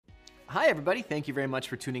Hi, everybody. Thank you very much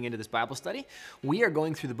for tuning into this Bible study. We are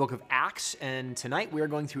going through the book of Acts, and tonight we are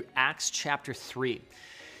going through Acts chapter 3.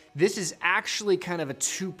 This is actually kind of a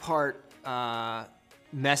two-part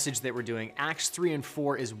message that we're doing. Acts 3 and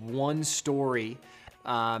 4 is one story,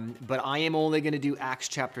 but I am only going to do Acts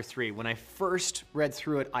chapter 3. When I first read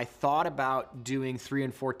through it, I thought about doing 3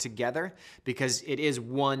 and 4 together because it is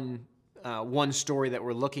one story that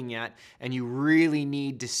we're looking at, and you really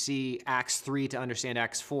need to see Acts 3 to understand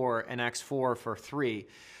Acts 4 and Acts 4 for 3.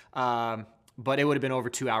 But it would have been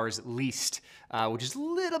over 2 hours at least, which is a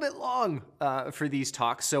little bit long for these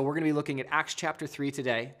talks. So we're going to be looking at Acts chapter 3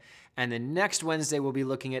 today, and then next Wednesday we'll be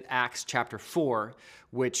looking at Acts chapter 4,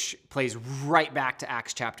 which plays right back to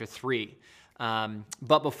Acts chapter 3.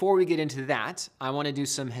 But before we get into that, I want to do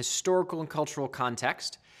some historical and cultural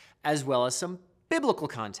context, as well as some biblical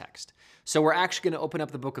context. So we're actually going to open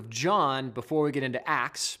up the book of John before we get into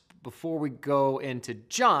Acts. Before we go into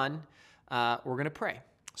John, we're going to pray.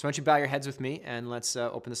 So why don't you bow your heads with me and let's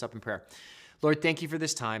open this up in prayer. Lord, thank you for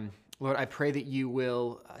this time. Lord, I pray that you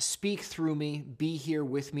will speak through me, be here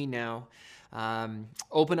with me now.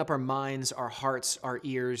 Open up our minds, our hearts, our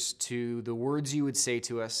ears to the words you would say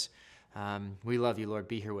to us. We love you, Lord.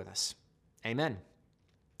 Be here with us. Amen.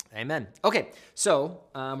 Amen. Okay, so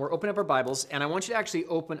we're opening up our Bibles, and I want you to actually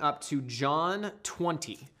open up to John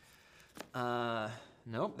 20.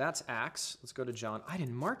 Nope, that's Acts. Let's go to John. I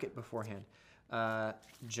didn't mark it beforehand.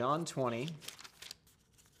 John 20.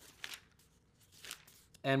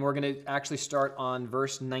 And we're going to actually start on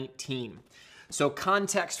verse 19. So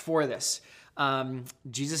context for this.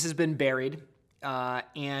 Jesus has been buried,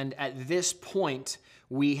 and at this point,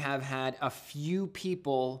 we have had a few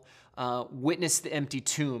people witness the empty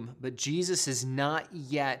tomb, but Jesus has not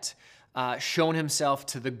yet shown himself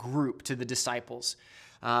to the group, to the disciples.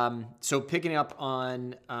 So picking up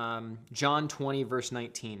on John 20, verse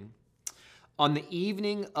 19. On the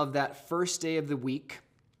evening of that first day of the week,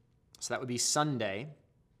 so that would be Sunday,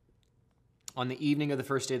 on the evening of the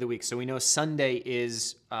first day of the week. So we know Sunday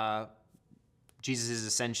is Jesus'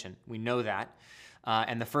 ascension. We know that.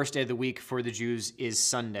 And the first day of the week for the Jews is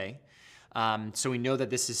Sunday. So we know that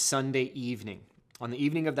this is Sunday evening. On the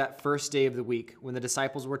evening of that first day of the week, when the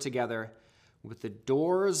disciples were together, with the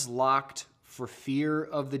doors locked for fear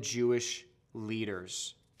of the Jewish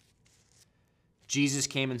leaders, Jesus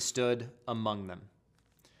came and stood among them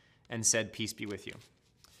and said, "Peace be with you."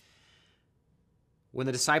 When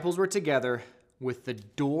the disciples were together, with the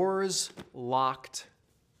doors locked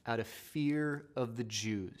out of fear of the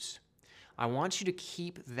Jews, I want you to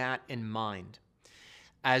keep that in mind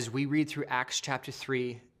as we read through Acts chapter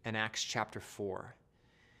 3 and Acts chapter 4.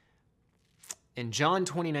 In John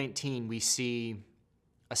 20:19, we see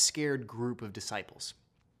a scared group of disciples.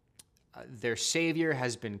 Their Savior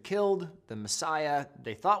has been killed. The Messiah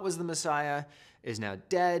they thought was the Messiah is now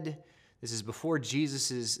dead. This is before Jesus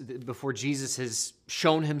has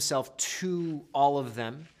shown himself to all of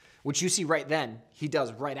them, which you see right then. He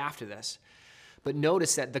does right after this. But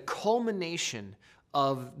notice that the culmination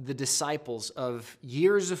of the disciples, of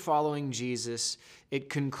years of following Jesus, it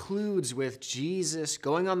concludes with Jesus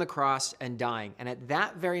going on the cross and dying. And at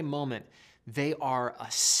that very moment, they are a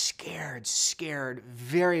scared,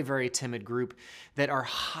 very, very timid group that are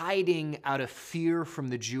hiding out of fear from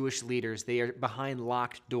the Jewish leaders. They are behind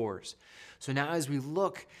locked doors. So now as we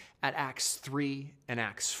look at Acts 3 and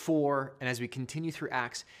Acts 4, and as we continue through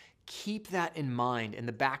Acts, keep that in mind, in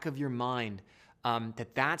the back of your mind,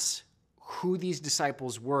 that's who these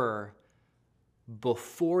disciples were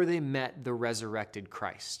before they met the resurrected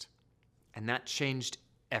Christ. And that changed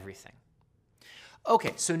everything.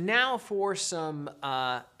 Okay, so now for some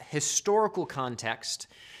historical context.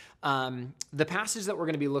 The passage that we're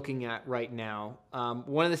going to be looking at right now,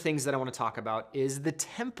 one of the things that I want to talk about is the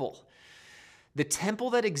temple. The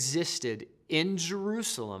temple that existed in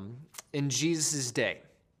Jerusalem in Jesus' day.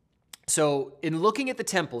 So in looking at the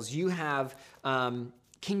temples, you have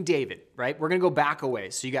King David, right? We're going to go back a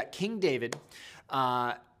ways. So you got King David,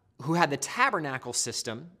 who had the tabernacle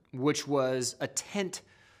system, which was a tent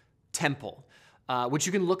temple, which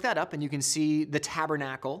you can look that up and you can see the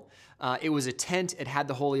tabernacle. It was a tent. It had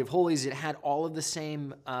the Holy of Holies. It had all of the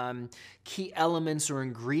same key elements or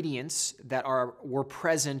ingredients that were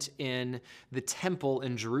present in the temple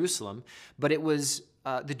in Jerusalem. But it was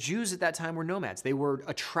the Jews at that time were nomads. They were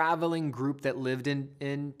a traveling group that lived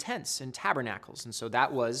in tents and tabernacles. And so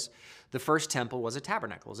that was, the first temple was a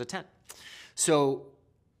tabernacle, was a tent. So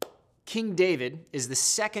King David is the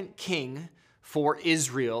second king for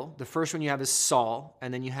Israel. The first one you have is Saul,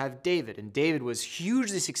 and then you have David. And David was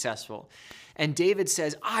hugely successful. And David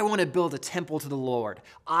says, I want to build a temple to the Lord.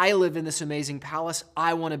 I live in this amazing palace.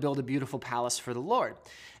 I want to build a beautiful palace for the Lord.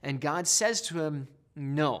 And God says to him,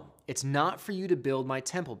 no, it's not for you to build my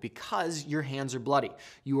temple because your hands are bloody.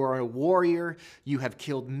 You are a warrior. You have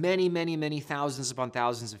killed many, many, many thousands upon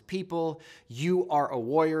thousands of people. You are a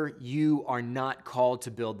warrior. You are not called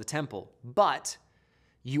to build the temple. But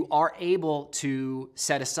you are able to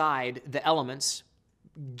set aside the elements,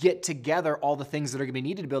 get together all the things that are going to be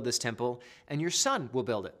needed to build this temple, and your son will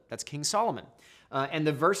build it. That's King Solomon. And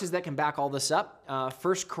the verses that can back all this up,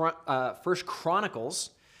 First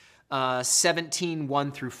Chronicles 17,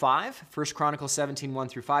 1 through 5. First Chronicles 17, 1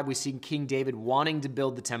 through 5, we see King David wanting to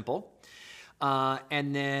build the temple.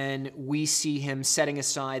 And then we see him setting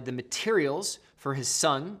aside the materials for his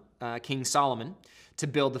son, King Solomon, to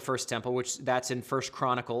build the first temple, which that's in First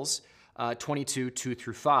Chronicles 22, 2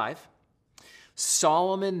 through 5.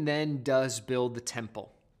 Solomon then does build the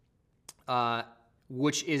temple,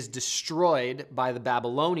 which is destroyed by the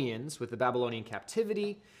Babylonians with the Babylonian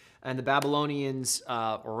captivity, and the Babylonians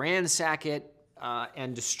ransack it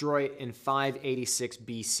and destroy it in 586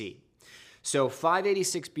 BC. So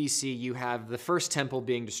 586 BC, you have the first temple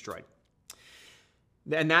being destroyed.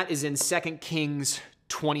 And that is in 2 Kings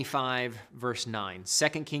 25, verse 9. 2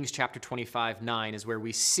 Kings chapter 25, 9 is where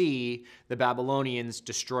we see the Babylonians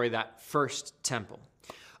destroy that first temple.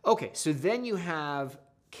 Okay, so then you have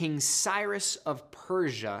King Cyrus of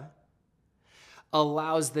Persia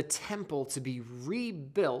allows the temple to be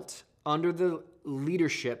rebuilt under the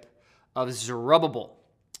leadership of Zerubbabel.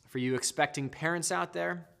 For you expecting parents out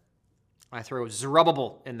there, I throw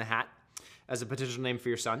Zerubbabel in the hat as a potential name for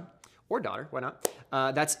your son or daughter, why not?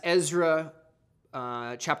 That's Ezra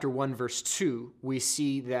chapter 1, verse 2. We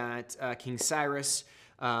see that King Cyrus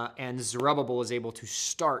and Zerubbabel is able to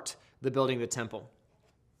start the building of the temple.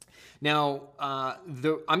 Now, I'm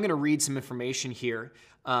going to read some information here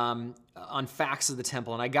on facts of the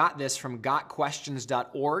temple, and I got this from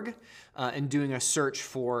gotquestions.org and doing a search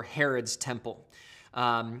for Herod's temple.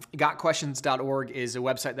 Gotquestions.org is a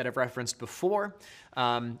website that I've referenced before.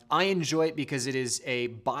 I enjoy it because it is a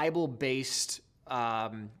Bible-based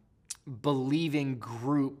believing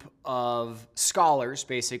group of scholars,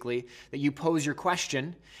 basically, that you pose your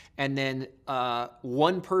question, and then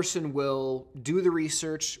one person will do the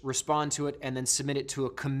research, respond to it, and then submit it to a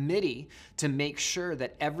committee to make sure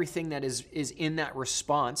that everything that is in that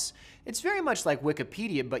response, it's very much like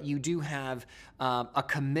Wikipedia, but you do have a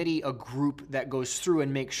committee, a group that goes through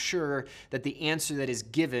and makes sure that the answer that is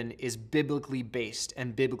given is biblically based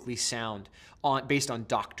and biblically sound, based on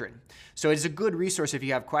doctrine. So it's a good resource if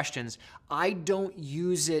you have questions. I don't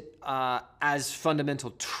use it as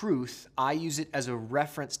fundamental truth. I use it as a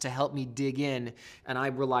reference to help me dig in, and I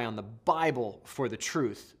rely on the Bible for the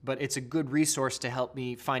truth. But it's a good resource to help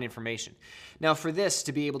me find information. Now, for this,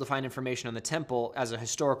 to be able to find information on the temple as a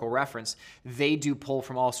historical reference, they do pull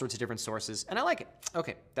from all sorts of different sources, and I like it.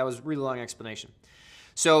 Okay, that was a really long explanation.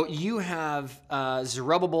 So you have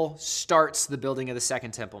Zerubbabel starts the building of the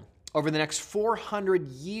second temple. Over the next 400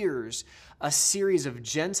 years, a series of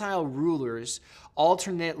Gentile rulers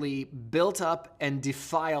alternately built up and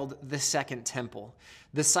defiled the second temple.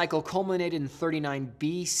 The cycle culminated in 39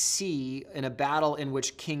 BC in a battle in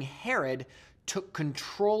which King Herod took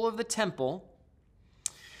control of the temple,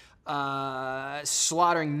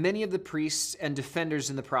 slaughtering many of the priests and defenders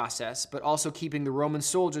in the process, but also keeping the Roman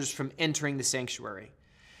soldiers from entering the sanctuary.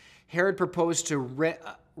 Herod proposed to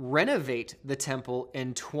renovate the temple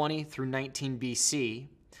in 20 through 19 BC,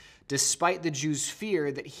 despite the Jews' fear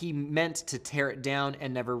that he meant to tear it down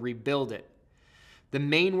and never rebuild it. The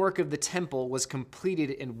main work of the temple was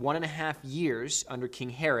completed in 1.5 years under King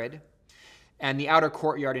Herod, and the outer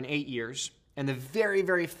courtyard in 8 years, and the very,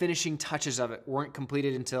 very finishing touches of it weren't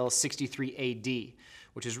completed until 63 AD,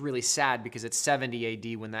 which is really sad because it's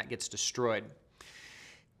 70 AD when that gets destroyed.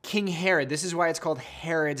 King Herod, this is why it's called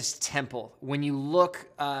Herod's temple. When you look,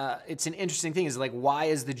 it's an interesting thing. Is like, why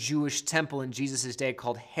is the Jewish temple in Jesus' day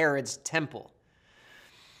called Herod's temple?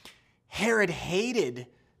 Herod hated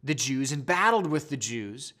the Jews and battled with the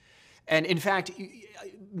Jews. And in fact,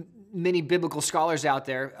 many biblical scholars out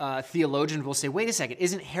there, theologians will say, wait a second,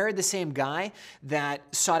 isn't Herod the same guy that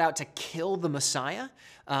sought out to kill the Messiah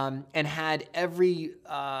and had every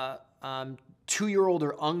 2-year-old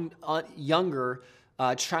or younger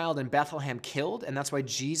child in Bethlehem killed, and that's why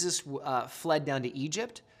Jesus fled down to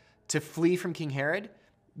Egypt to flee from King Herod?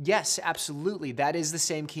 Yes, absolutely. That is the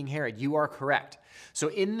same King Herod. You are correct. So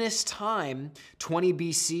in this time, 20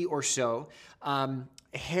 BC or so,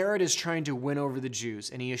 Herod is trying to win over the Jews,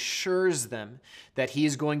 and he assures them that he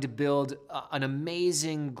is going to build an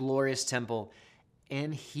amazing, glorious temple,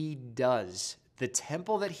 and he does. The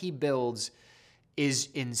temple that he builds is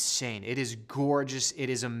insane. It is gorgeous. It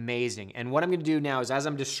is amazing. And what I'm going to do now is, as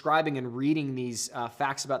I'm describing and reading these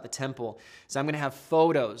facts about the temple, is I'm going to have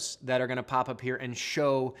photos that are going to pop up here and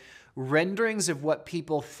show renderings of what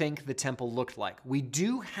people think the temple looked like. We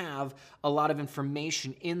do have a lot of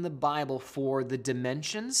information in the Bible for the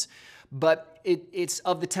dimensions, but it's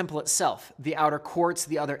of the temple itself. The outer courts,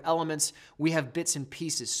 the other elements, we have bits and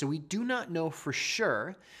pieces. So we do not know for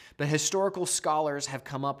sure, but historical scholars have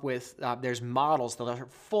come up with, there's models, there are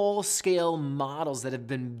full-scale models that have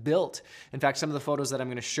been built. In fact, some of the photos that I'm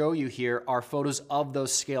going to show you here are photos of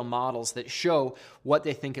those scale models that show what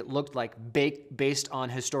they think it looked like based on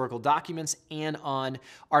historical documents and on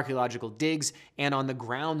archaeological digs and on the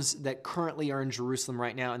grounds that currently are in Jerusalem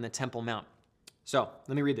right now in the Temple Mount. So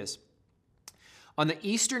let me read this. On the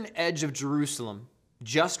eastern edge of Jerusalem,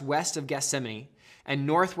 just west of Gethsemane, and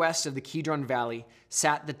northwest of the Kidron Valley,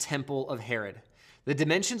 sat the temple of Herod. The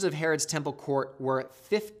dimensions of Herod's temple court were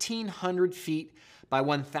 1,500 feet by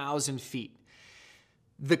 1,000 feet.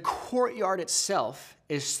 The courtyard itself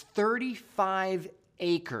is 35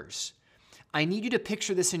 acres. I need you to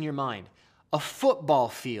picture this in your mind. A football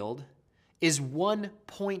field is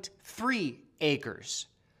 1.3 acres.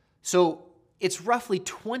 So it's roughly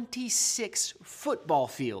 26 football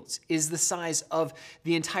fields is the size of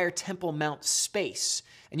the entire Temple Mount space.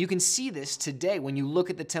 And you can see this today. When you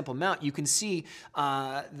look at the Temple Mount, you can see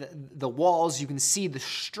the walls, you can see the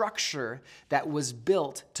structure that was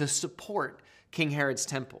built to support King Herod's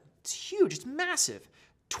temple. It's huge, it's massive.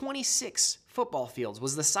 26 football fields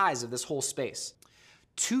was the size of this whole space.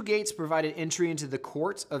 2 gates provided entry into the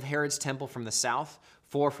court of Herod's temple from the south,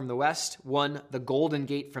 4 from the west, 1, the Golden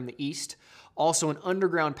Gate, from the east. Also, an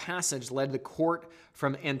underground passage led the court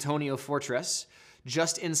from Antonia Fortress.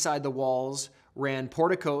 Just inside the walls ran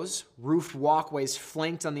porticos, roofed walkways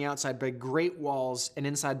flanked on the outside by great walls and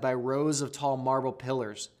inside by rows of tall marble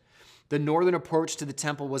pillars. The northern approach to the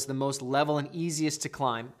temple was the most level and easiest to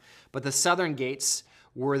climb, but the southern gates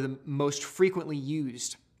were the most frequently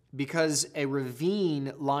used. Because a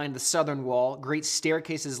ravine lined the southern wall, great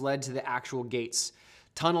staircases led to the actual gates.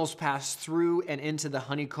 Tunnels passed through and into the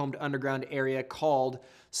honeycombed underground area called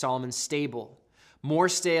Solomon's Stable. More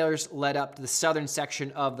stairs led up to the southern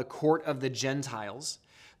section of the Court of the Gentiles.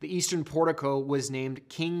 The eastern portico was named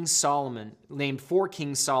for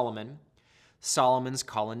King Solomon, Solomon's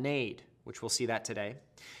Colonnade, which we'll see that today.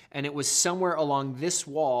 And it was somewhere along this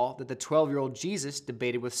wall that the 12-year-old Jesus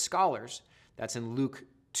debated with scholars. That's in Luke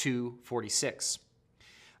 2:46.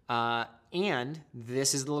 And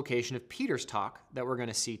this is the location of Peter's talk that we're going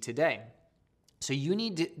to see today. So you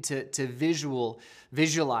need to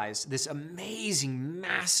visualize this amazing,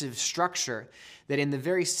 massive structure that in the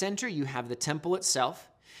very center you have the temple itself,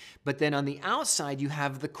 but then on the outside you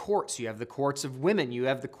have the courts. You have the courts of women. You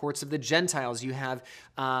have the courts of the Gentiles. You have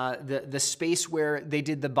the space where they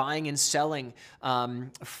did the buying and selling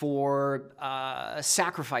for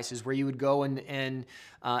sacrifices, where you would go and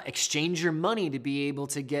exchange your money to be able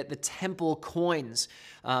to get the temple coins.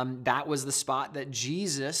 That was the spot that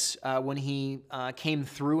Jesus, when he came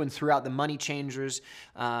through and threw out the money changers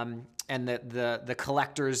and the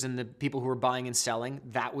collectors and the people who were buying and selling,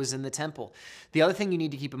 that was in the temple. The other thing you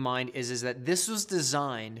need to keep in mind is that this was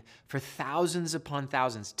designed for thousands upon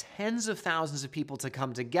thousands, tens of thousands of people to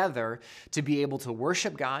come together to be able to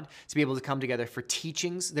worship God, to be able to come together for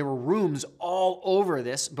teachings. There were rooms all over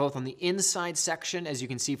this, both on the inside section, as you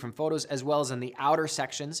can see from photos, as well as in the outer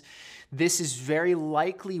sections. This is very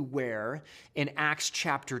likely where in Acts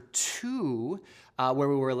chapter 2, where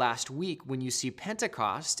we were last week, when you see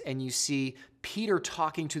Pentecost and you see Peter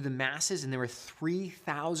talking to the masses and there were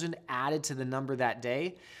 3,000 added to the number that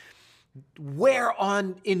day. Where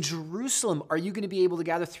in Jerusalem are you going to be able to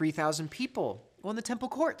gather 3,000 people? Well, in the temple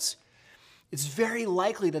courts. It's very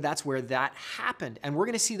likely that that's where that happened. And we're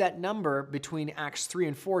going to see that number between Acts 3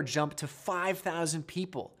 and 4 jump to 5,000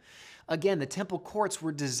 people. Again, the temple courts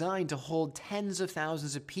were designed to hold tens of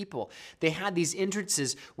thousands of people. They had these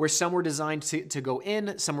entrances where some were designed to go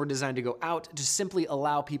in, some were designed to go out, to simply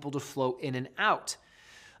allow people to flow in and out.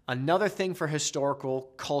 Another thing for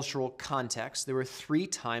historical, cultural context, there were 3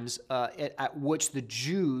 times at which the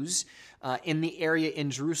Jews in the area in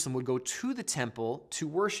Jerusalem would go to the temple to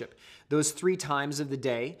worship. Those 3 times of the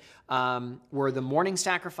day were the morning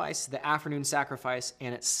sacrifice, the afternoon sacrifice,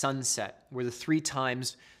 and at sunset were the 3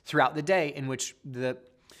 times throughout the day in which the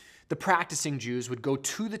the practicing Jews would go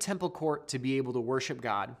to the temple court to be able to worship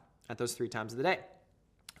God at those 3 times of the day.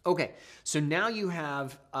 Okay, so now you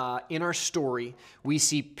have, in our story, we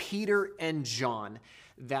see Peter and John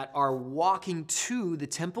that are walking to the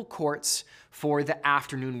temple courts for the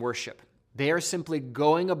afternoon worship. They are simply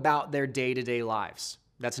going about their day-to-day lives.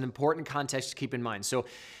 That's an important context to keep in mind. So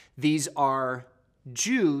these are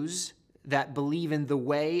Jews that believe in the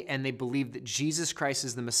way and they believe that Jesus Christ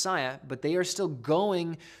is the Messiah, but they are still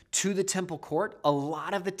going to the temple court. A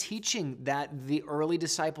lot of the teaching that the early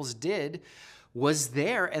disciples did was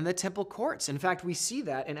there in the temple courts. In fact, we see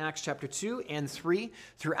that in Acts chapter 2 and 3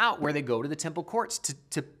 throughout, where they go to the temple courts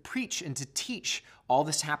to preach and to teach. All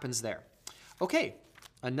this happens there. Okay,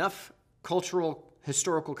 enough cultural,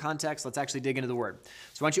 historical context. Let's actually dig into the word.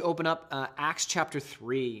 So why don't you open up Acts chapter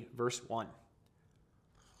 3, verse 1.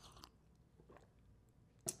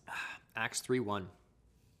 Acts 3:1.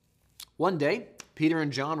 One day, Peter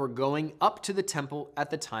and John were going up to the temple at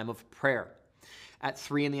the time of prayer, at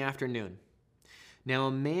 3 p.m. Now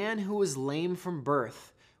a man who was lame from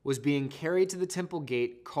birth was being carried to the temple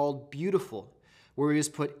gate called Beautiful, where he was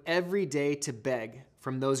put every day to beg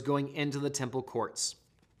from those going into the temple courts.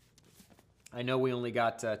 I know we only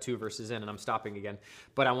got 2 verses in, and I'm stopping again,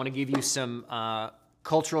 but I want to give you some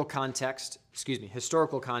historical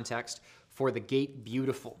context for the gate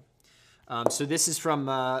Beautiful. So this is from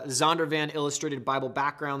Zondervan Illustrated Bible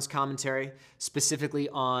Backgrounds Commentary, specifically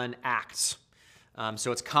on Acts.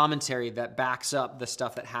 So it's commentary that backs up the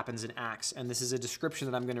stuff that happens in Acts. And this is a description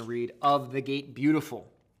that I'm going to read of the gate Beautiful.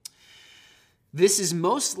 This is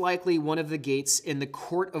most likely one of the gates in the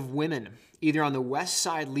court of women, either on the west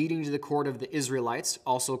side leading to the court of the Israelites,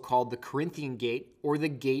 also called the Corinthian gate, or the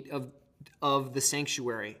gate of the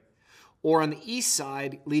sanctuary, or on the east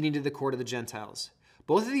side leading to the court of the Gentiles.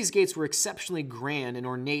 Both of these gates were exceptionally grand and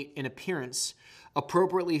ornate in appearance,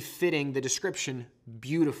 appropriately fitting the description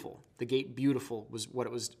beautiful. The gate Beautiful was what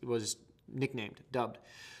it was nicknamed, dubbed.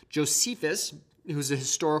 Josephus, who's a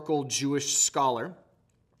historical Jewish scholar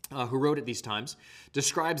who wrote at these times,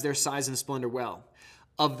 describes their size and splendor well.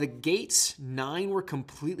 Of the gates, 9 were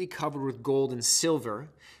completely covered with gold and silver,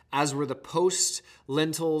 as were the posts,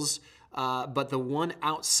 lintels, but the one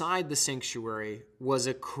outside the sanctuary was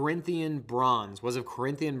of Corinthian bronze,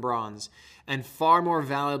 and far more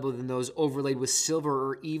valuable than those overlaid with silver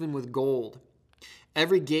or even with gold.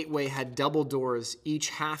 Every gateway had double doors, each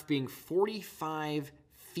half being 45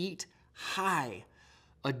 feet high.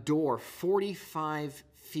 A door 45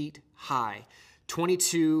 feet high,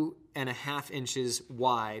 22 and a half inches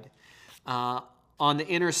wide. On the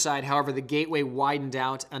inner side, however, the gateway widened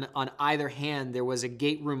out, and on either hand, there was a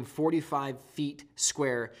gate room 45 feet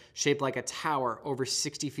square, shaped like a tower, over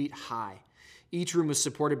 60 feet high. Each room was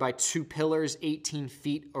supported by 2 pillars, 18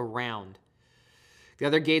 feet around. The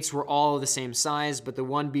other gates were all the same size, but the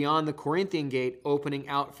one beyond the Corinthian gate, opening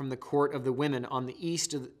out from the court of the women on the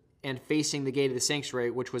east and facing the gate of the sanctuary,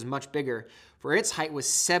 which was much bigger, for its height was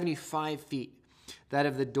 75 feet. That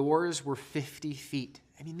of the doors were 50 feet.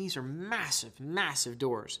 I mean, these are massive, massive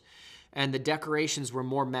doors. And the decorations were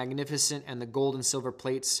more magnificent, and the gold and silver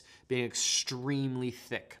plates being extremely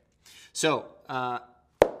thick. So,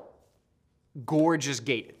 gorgeous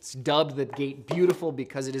gate. It's dubbed the gate Beautiful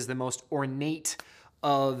because it is the most ornate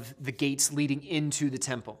of the gates leading into the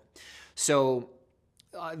temple. So,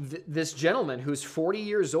 this gentleman who's 40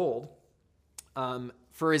 years old,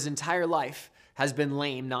 for his entire life, has been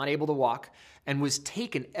lame, not able to walk, and was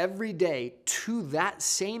taken every day to that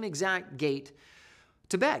same exact gate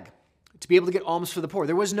to beg, to be able to get alms for the poor.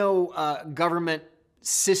 There was no government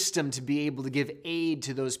system to be able to give aid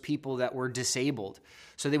to those people that were disabled.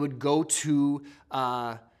 So they would go to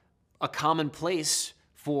a common place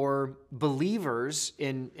for believers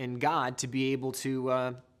in God to be able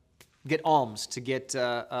to get alms, to get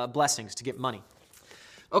blessings, to get money.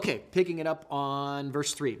 Okay, picking it up on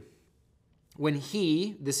verse 3. When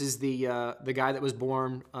this is the guy that was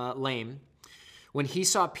born lame, when he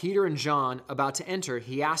saw Peter and John about to enter,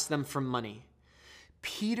 he asked them for money.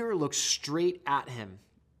 Peter looked straight at him,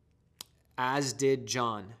 as did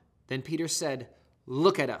John. Then Peter said,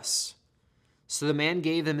 "Look at us." So the man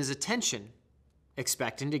gave them his attention,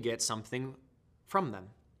 expecting to get something from them.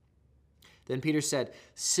 Then Peter said,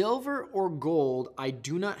 "Silver or gold I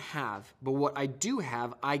do not have, but what I do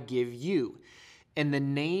have I give you. In the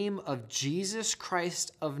name of Jesus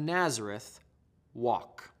Christ of Nazareth,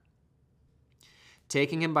 walk."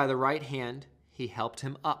 Taking him by the right hand, he helped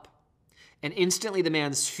him up. And instantly the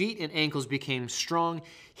man's feet and ankles became strong.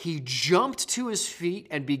 He jumped to his feet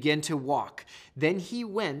and began to walk. Then he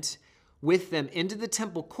went with them into the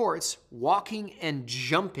temple courts, walking and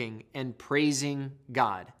jumping and praising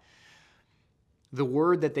God. The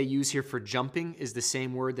word that they use here for jumping is the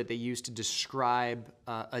same word that they use to describe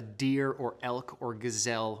a deer or elk or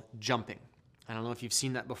gazelle jumping. I don't know if you've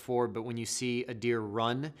seen that before, but when you see a deer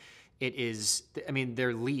run, it is, I mean,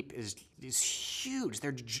 their leap is huge.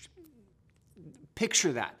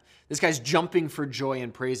 Picture that. This guy's jumping for joy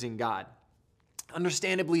and praising God.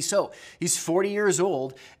 Understandably so. He's 40 years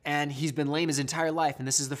old, and he's been lame his entire life, and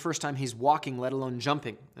this is the first time he's walking, let alone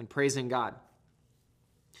jumping and praising God.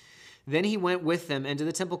 Then he went with them into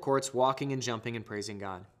the temple courts, walking and jumping and praising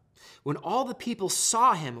God. When all the people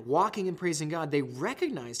saw him walking and praising God, they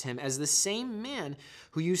recognized him as the same man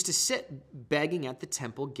who used to sit begging at the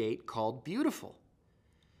temple gate called Beautiful.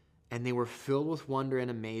 And they were filled with wonder and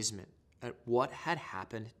amazement at what had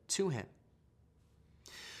happened to him.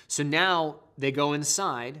 So now they go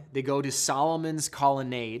inside. They go to Solomon's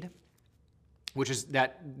colonnade, which is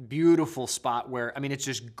that beautiful spot where, I mean, it's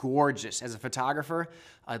just gorgeous. As a photographer,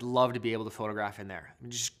 I'd love to be able to photograph in there. I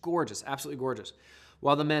mean, just gorgeous, absolutely gorgeous.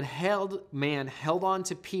 While the man held on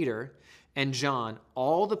to Peter and John,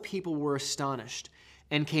 all the people were astonished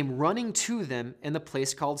and came running to them in the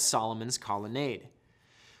place called Solomon's colonnade.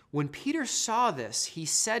 When Peter saw this, he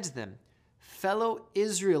said to them, "Fellow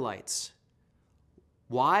Israelites,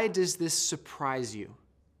 why does this surprise you?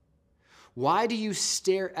 Why do you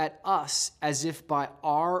stare at us as if by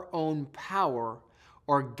our own power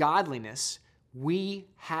or godliness we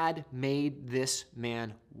had made this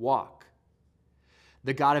man walk?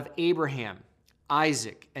 The God of Abraham,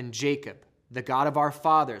 Isaac, and Jacob, the God of our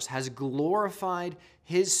fathers, has glorified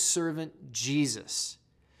his servant Jesus.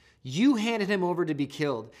 You handed him over to be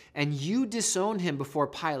killed, and you disowned him before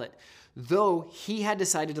Pilate, though he had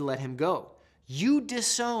decided to let him go. You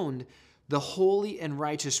disowned the holy and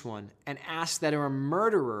righteous one and asked that a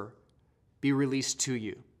murderer be released to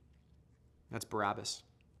you." That's Barabbas.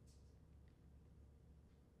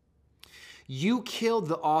 "You killed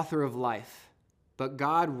the author of life, but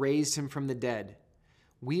God raised him from the dead.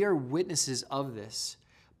 We are witnesses of this.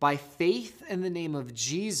 By faith in the name of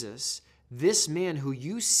Jesus, this man who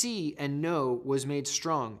you see and know was made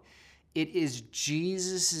strong. It is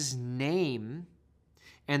Jesus' name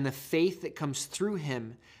and the faith that comes through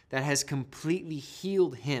him that has completely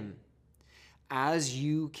healed him, as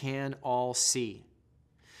you can all see."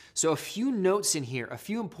 So a few notes in here, a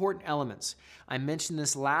few important elements. I mentioned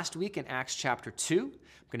this last week in Acts chapter 2.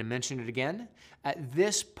 I'm going to mention it again. At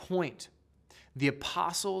this point, the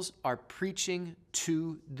apostles are preaching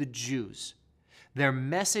to the Jews. Their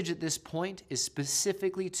message at this point is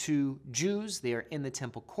specifically to Jews. They are in the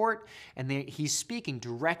temple court, and he's speaking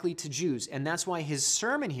directly to Jews. And that's why his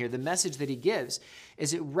sermon here, the message that he gives,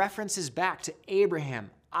 is it references back to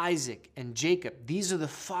Abraham, Isaac, and Jacob. These are the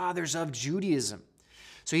fathers of Judaism.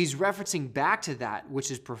 So he's referencing back to that,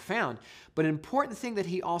 which is profound. But an important thing that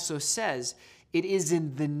he also says, it is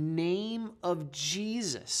in the name of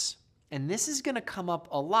Jesus. And this is going to come up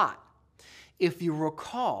a lot. If you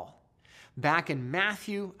recall, back in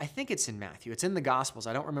Matthew, I think it's in Matthew, it's in the Gospels,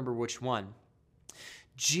 I don't remember which one,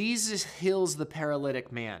 Jesus heals the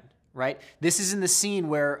paralytic man, right? This is in the scene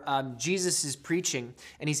where Jesus is preaching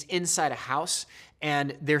and he's inside a house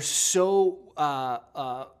and they're so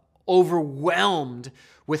overwhelmed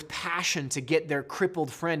with passion to get their crippled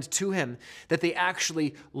friend to him that they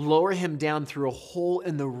actually lower him down through a hole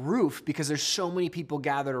in the roof because there's so many people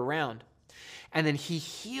gathered around. And then he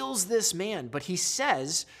heals this man, but he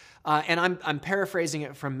says, and I'm paraphrasing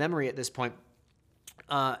it from memory at this point.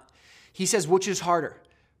 He says, "Which is harder,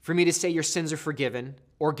 for me to say your sins are forgiven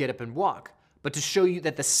or get up and walk? But to show you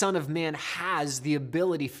that the Son of Man has the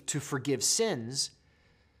ability to forgive sins,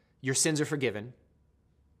 your sins are forgiven,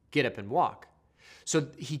 get up and walk."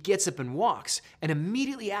 So he gets up and walks. And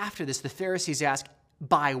immediately after this, the Pharisees ask,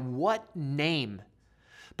 "By what name?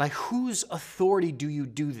 By whose authority do you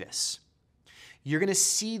do this?" You're going to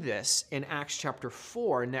see this in Acts chapter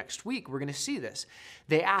 4 next week. We're going to see this.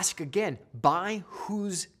 They ask again, by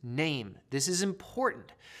whose name? This is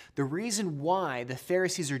important. The reason why the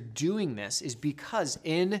Pharisees are doing this is because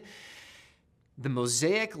in the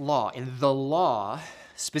Mosaic law, in the law,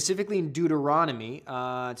 specifically in Deuteronomy,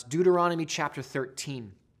 it's Deuteronomy chapter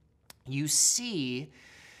 13, you see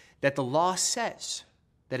that the law says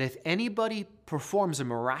that if anybody performs a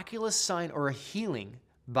miraculous sign or a healing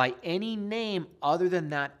by any name other than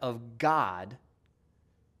that of God,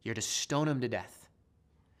 you're to stone him to death.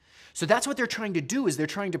 So that's what they're trying to do, is they're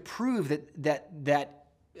trying to prove that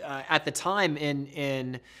at the time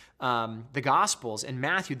in the Gospels, in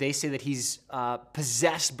Matthew, they say that he's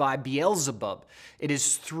possessed by Beelzebub. It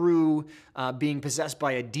is through being possessed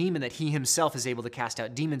by a demon that he himself is able to cast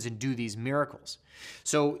out demons and do these miracles.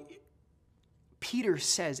 So Peter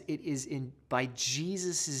says it is by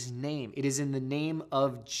Jesus' name. It is in the name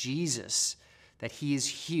of Jesus that he is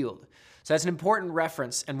healed. So that's an important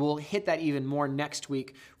reference, and we'll hit that even more next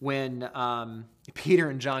week when Peter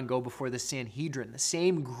and John go before the Sanhedrin, the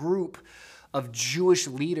same group of Jewish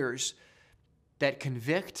leaders that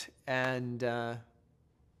convict and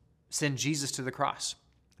send Jesus to the cross.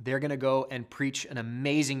 They're going to go and preach an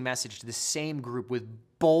amazing message to the same group with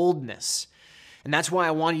boldness. And that's why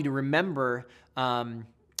I want you to remember John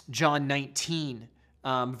 19,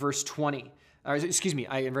 verse 20. Or, excuse me,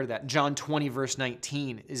 I inverted that. John 20, verse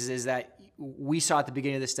 19 is that we saw at the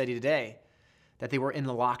beginning of the study today that they were in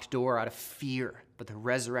the locked door out of fear, but the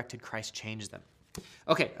resurrected Christ changed them.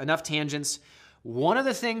 Okay, enough tangents.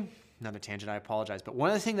 Another tangent, I apologize, but one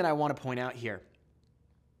other thing that I want to point out here,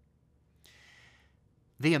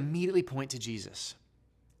 they immediately point to Jesus.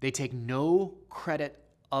 They take no credit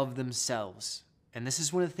of themselves. And this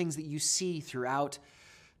is one of the things that you see throughout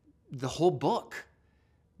the whole book.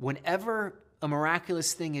 Whenever a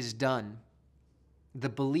miraculous thing is done, the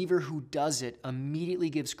believer who does it immediately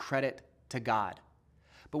gives credit to God.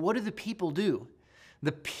 But what do the people do?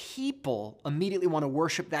 The people immediately want to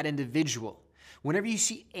worship that individual. Whenever you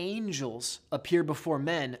see angels appear before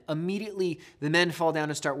men, immediately the men fall down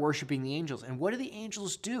and start worshiping the angels. And what do the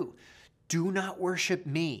angels do? Do not worship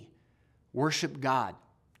me. Worship God.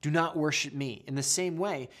 Do not worship me. In the same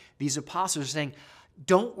way, these apostles are saying,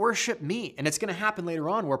 don't worship me. And it's going to happen later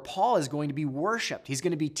on where Paul is going to be worshiped. He's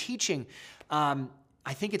going to be teaching,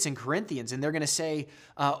 I think it's in Corinthians, and they're going to say,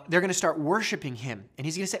 they're going to start worshiping him. And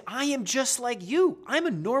he's going to say, I am just like you. I'm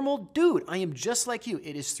a normal dude. I am just like you.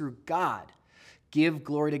 It is through God. Give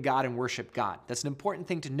glory to God and worship God. That's an important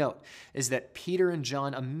thing to note, is that Peter and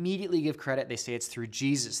John immediately give credit. They say it's through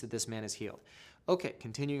Jesus that this man is healed. Okay,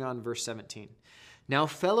 continuing on verse 17. Now,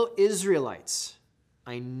 fellow Israelites,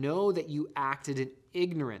 I know that you acted in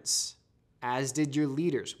ignorance, as did your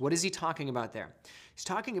leaders. What is he talking about there? He's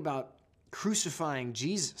talking about crucifying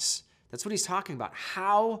Jesus. That's what he's talking about.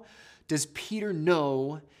 How does Peter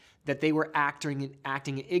know that they were acting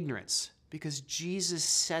in ignorance? Because Jesus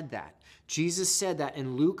said that. Jesus said that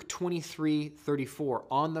in Luke 23:34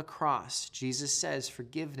 on the cross. Jesus says,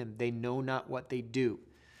 forgive them, they know not what they do.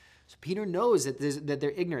 So Peter knows that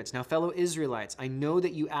they're ignorant. Now, fellow Israelites, I know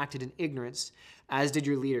that you acted in ignorance, as did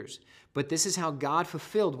your leaders. But this is how God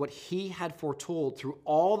fulfilled what he had foretold through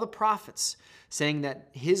all the prophets, saying that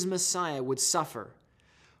his Messiah would suffer.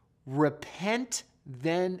 Repent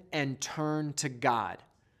then and turn to God.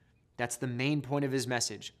 That's the main point of his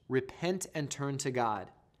message. Repent and turn to God,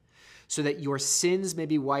 so that your sins may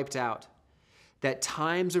be wiped out, that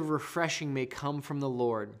times of refreshing may come from the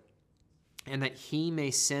Lord, and that he may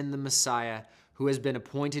send the Messiah who has been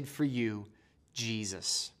appointed for you,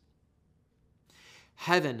 Jesus.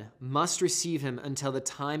 Heaven must receive him until the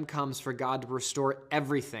time comes for God to restore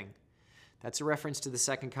everything. That's a reference to the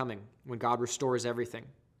second coming, when God restores everything.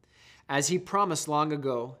 As he promised long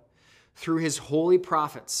ago through his holy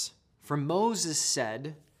prophets. For Moses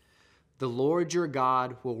said, the Lord your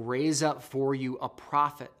God will raise up for you a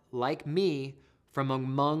prophet like me from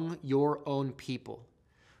among your own people.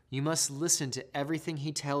 You must listen to everything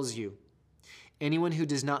he tells you. Anyone who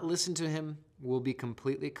does not listen to him will be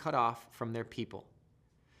completely cut off from their people.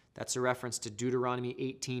 That's a reference to Deuteronomy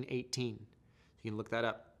 18:18. You can look that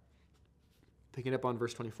up. Picking up on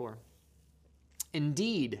verse 24.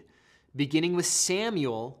 Indeed, beginning with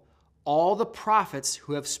Samuel, all the prophets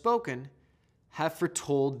who have spoken have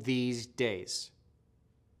foretold these days.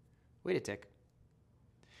 Wait a tick.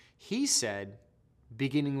 He said,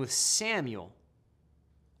 beginning with Samuel,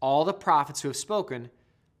 all the prophets who have spoken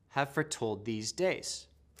have foretold these days.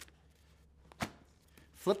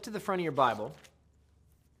 Flip to the front of your Bible.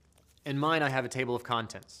 In mine, I have a table of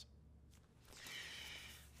contents.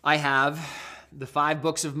 I have the 5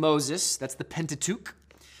 books of Moses. That's the Pentateuch,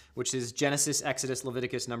 which is Genesis, Exodus,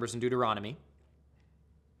 Leviticus, Numbers, and Deuteronomy.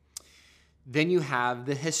 Then you have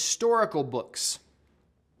the historical books.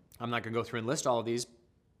 I'm not going to go through and list all of these,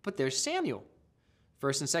 but there's Samuel.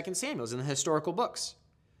 1st and 2nd Samuel's in the historical books.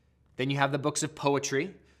 Then you have the books of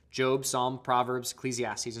poetry, Job, Psalm, Proverbs,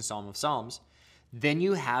 Ecclesiastes, and Psalm of Psalms. Then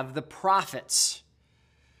you have the prophets,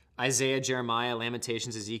 Isaiah, Jeremiah,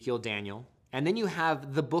 Lamentations, Ezekiel, Daniel. And then you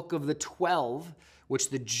have the book of the 12, which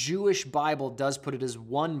the Jewish Bible does put it as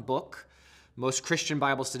one book. Most Christian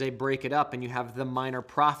Bibles today break it up, and you have the minor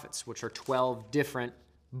prophets, which are 12 different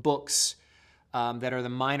books that are the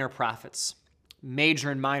minor prophets.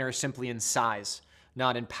 Major and minor are simply in size,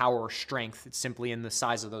 not in power or strength. It's simply in the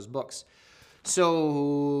size of those books.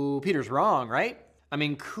 So Peter's wrong, right? I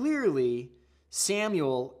mean, clearly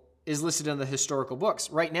Samuel is listed in the historical books.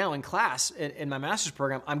 Right now in class, in my master's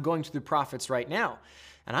program, I'm going through the prophets right now.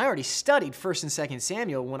 And I already studied 1st and 2nd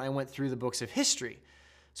Samuel when I went through the books of history.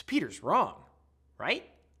 So Peter's wrong, right?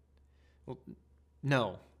 Well,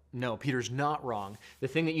 no, Peter's not wrong. The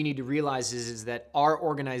thing that you need to realize is that our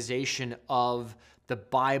organization of the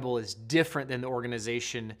Bible is different than the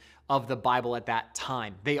organization of the Bible at that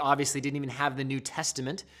time. They obviously didn't even have the New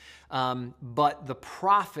Testament, but the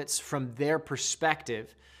prophets, from their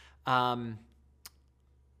perspective, the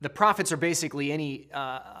prophets are basically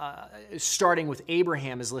starting with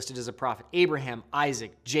Abraham is listed as a prophet. Abraham,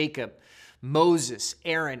 Isaac, Jacob, Moses,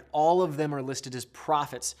 Aaron, all of them are listed as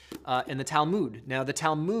prophets in the Talmud. Now, the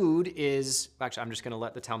Talmud is, actually, I'm just going to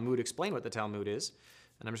let the Talmud explain what the Talmud is,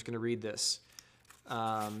 and I'm just going to read this.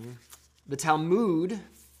 The Talmud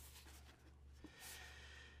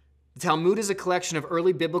is a collection of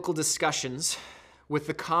early biblical discussions with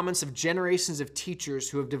the comments of generations of teachers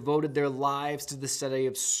who have devoted their lives to the study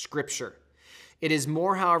of Scripture. It is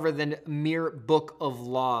more, however, than a mere book of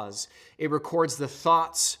laws. It records the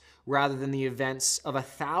thoughts rather than the events of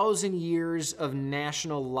 1,000 years of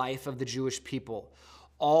national life of the Jewish people,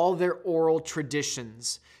 all their oral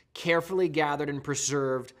traditions, carefully gathered and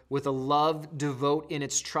preserved with a love devout in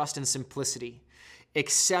its trust and simplicity.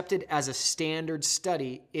 Accepted as a standard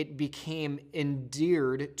study, it became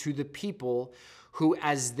endeared to the people who,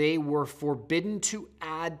 as they were forbidden to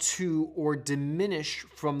add to or diminish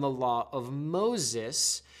from the law of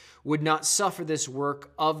Moses, would not suffer this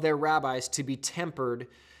work of their rabbis to be tampered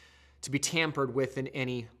with in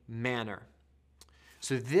any manner.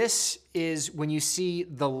 So this is when you see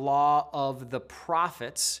the law of the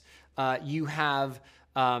prophets, you have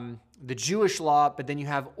the Jewish law, but then you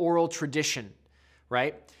have oral tradition,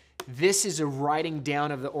 right? This is a writing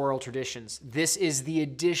down of the oral traditions. This is the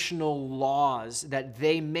additional laws that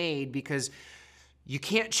they made because you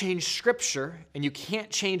can't change Scripture and you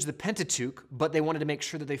can't change the Pentateuch, but they wanted to make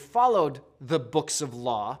sure that they followed the books of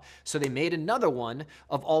law. So they made another one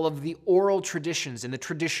of all of the oral traditions and the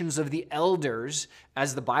traditions of the elders,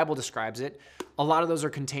 as the Bible describes it. A lot of those are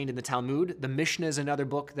contained in the Talmud. The Mishnah is another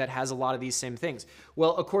book that has a lot of these same things.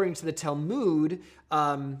 Well, according to the Talmud,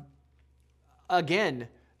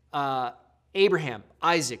 Abraham,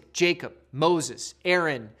 Isaac, Jacob, Moses,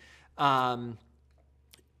 Aaron,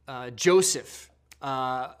 Joseph,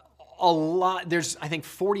 a lot. There's, I think,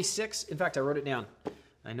 46. In fact, I wrote it down.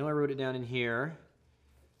 I know I wrote it down in here.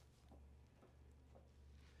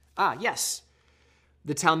 Yes.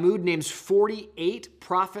 The Talmud names 48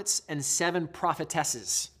 prophets and 7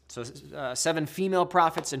 prophetesses. So 7 female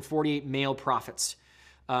prophets and 48 male prophets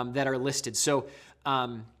that are listed. So,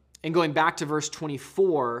 and going back to verse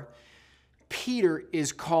 24, Peter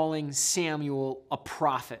is calling Samuel a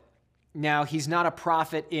prophet. Now, he's not a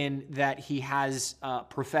prophet in that he has a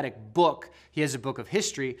prophetic book. He has a book of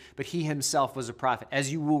history, but he himself was a prophet.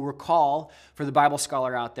 As you will recall, for the Bible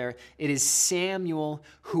scholar out there, it is Samuel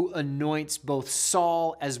who anoints both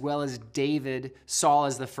Saul as well as David, Saul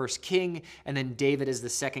as the first king, and then David as the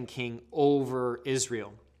second king over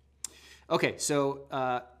Israel. Okay,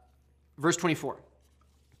 so verse 24.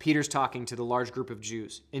 Peter's talking to the large group of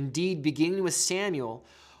Jews. Indeed, beginning with Samuel,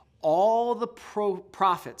 all the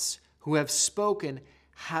prophets who have spoken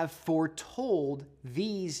have foretold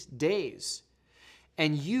these days.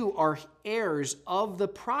 And you are heirs of the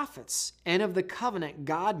prophets and of the covenant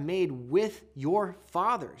God made with your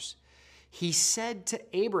fathers. He said to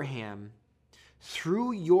Abraham,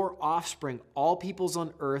 through your offspring, all peoples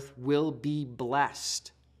on earth will be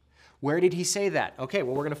blessed. Where did he say that? Okay,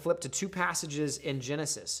 well, we're going to flip to 2 passages in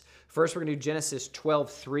Genesis. First, we're going to do Genesis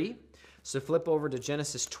 12:3. So flip over to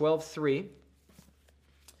Genesis 12:3.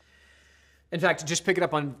 In fact, just pick it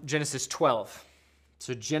up on Genesis 12.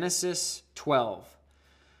 So Genesis 12.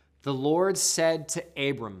 The Lord said to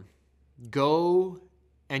Abram, go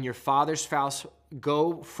and your father's house,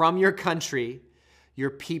 go from your country, your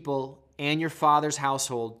people, and your father's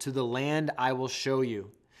household to the land I will show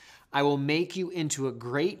you. I will make you into a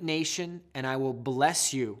great nation, and I will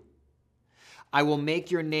bless you. I will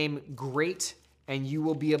make your name great, and you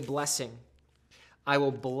will be a blessing. I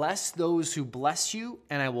will bless those who bless you,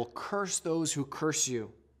 and I will curse those who curse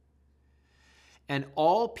you. And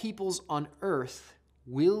all peoples on earth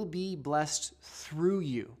will be blessed through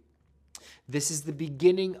you. This is the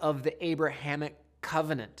beginning of the Abrahamic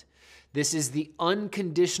covenant. This is the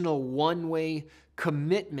unconditional one-way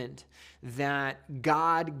commitment that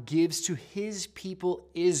God gives to his people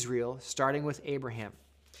Israel, starting with Abraham.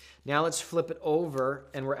 Now let's flip it over,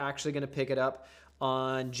 and we're actually going to pick it up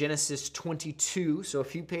on Genesis 22. So a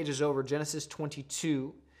few pages over, Genesis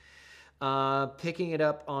 22, picking it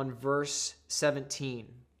up on verse 17.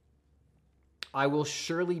 I will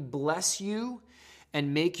surely bless you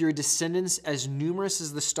and make your descendants as numerous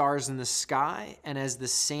as the stars in the sky and as the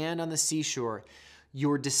sand on the seashore.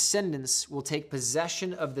 Your descendants will take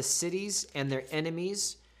possession of the cities and their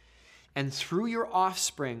enemies, and through your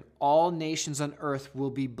offspring, all nations on earth will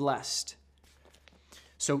be blessed.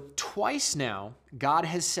 So twice now, God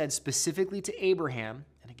has said specifically to Abraham,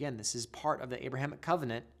 and again, this is part of the Abrahamic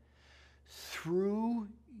covenant, through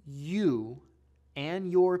you and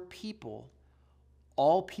your people,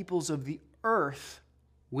 all peoples of the earth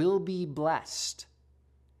will be blessed.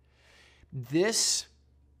 This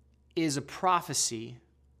is a prophecy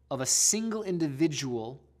of a single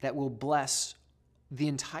individual that will bless the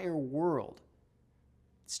entire world.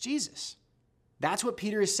 It's Jesus. That's what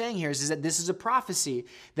Peter is saying here, is that this is a prophecy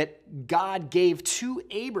that God gave to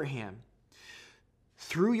Abraham.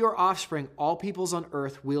 Through your offspring, all peoples on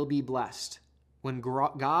earth will be blessed. When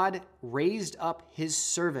God raised up his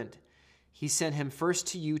servant, he sent him first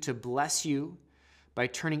to you to bless you by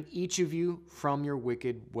turning each of you from your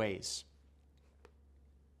wicked ways.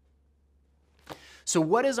 So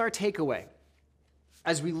what is our takeaway?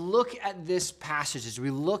 As we look at this passage, as we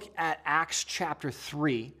look at Acts chapter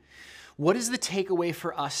 3, what is the takeaway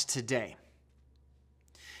for us today?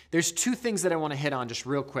 There's two things that I want to hit on just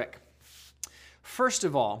real quick. First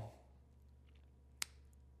of all,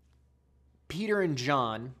 Peter and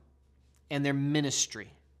John and their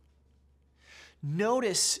ministry.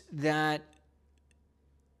 Notice that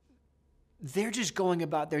they're just going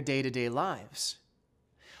about their day-to-day lives.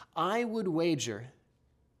 I would wager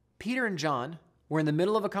Peter and John were in the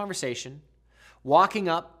middle of a conversation, walking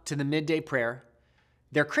up to the midday prayer.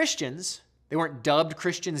 They're Christians. They weren't dubbed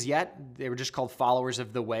Christians yet. They were just called followers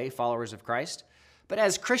of the way, followers of Christ. But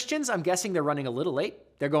as Christians, I'm guessing they're running a little late.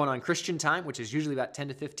 They're going on Christian time, which is usually about 10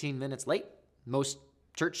 to 15 minutes late. Most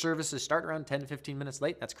church services start around 10 to 15 minutes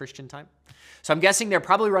late. That's Christian time. So I'm guessing they're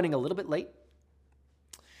probably running a little bit late.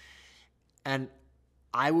 And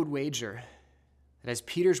I would wager that as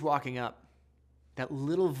Peter's walking up, that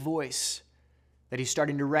little voice that he's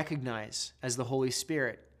starting to recognize as the Holy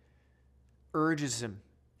Spirit urges him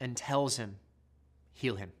and tells him,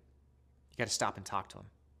 heal him. You got to stop and talk to him.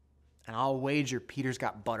 And I'll wager Peter's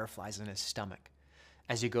got butterflies in his stomach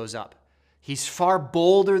as he goes up. He's far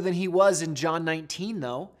bolder than he was in John 19,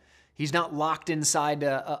 though. He's not locked inside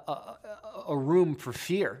a room for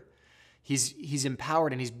fear. He's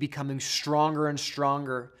empowered and he's becoming stronger and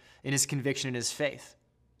stronger in his conviction and his faith.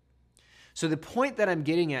 So the point that I'm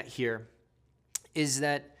getting at here is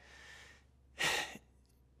that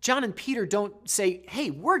John and Peter don't say, hey,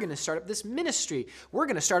 we're going to start up this ministry. We're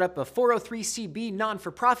going to start up a 403(c)(b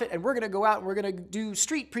non-for-profit, and we're going to go out and we're going to do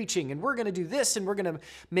street preaching, and we're going to do this, and we're going to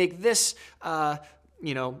make this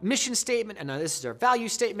mission statement, and this is our value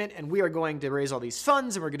statement, and we are going to raise all these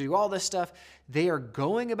funds, and we're going to do all this stuff. They are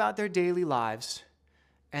going about their daily lives,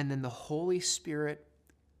 and then the Holy Spirit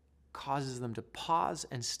causes them to pause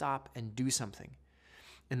and stop and do something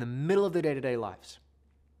in the middle of their day-to-day lives.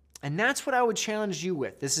 And that's what I would challenge you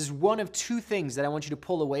with. This is one of two things that I want you to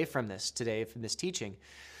pull away from this today, from this teaching,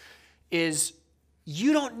 is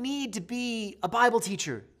you don't need to be a Bible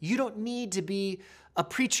teacher. You don't need to be a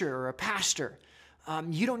preacher or a pastor.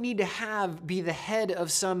 You don't need to be the head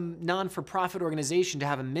of some non-for-profit organization to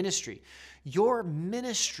have a ministry. Your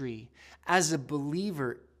ministry as a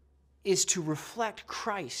believer is to reflect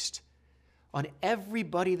Christ on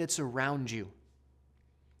everybody that's around you.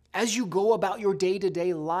 As you go about your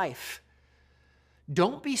day-to-day life,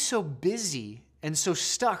 don't be so busy and so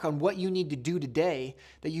stuck on what you need to do today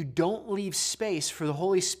that you don't leave space for the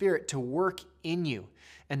Holy Spirit to work in you.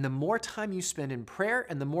 And the more time you spend in prayer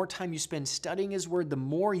and the more time you spend studying His Word, the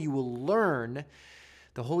more you will learn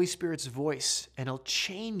the Holy Spirit's voice, and He'll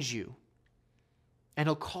change you. And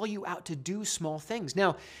He'll call you out to do small things.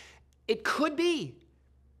 Now, it could be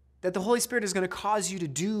that the Holy Spirit is going to cause you to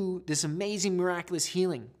do this amazing, miraculous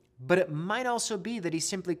healing. But it might also be that He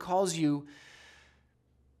simply calls you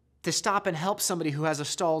to stop and help somebody who has a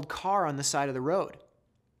stalled car on the side of the road,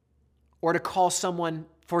 or to call someone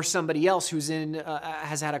for somebody else who's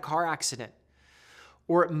has had a car accident.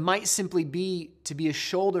 Or it might simply be to be a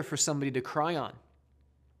shoulder for somebody to cry on.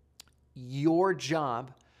 Your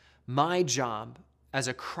job, my job as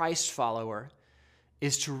a Christ follower,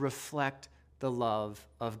 is to reflect the love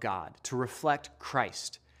of God, to reflect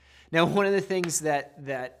Christ. Now, one of the things that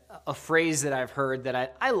a phrase that I've heard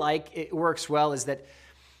that I like, it works well, is that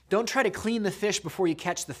don't try to clean the fish before you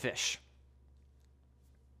catch the fish.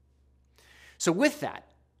 So with that,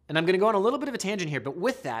 and I'm going to go on a little bit of a tangent here, but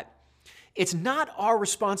with that, it's not our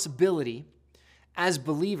responsibility as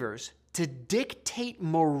believers to dictate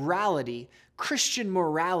morality, Christian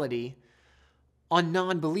morality, on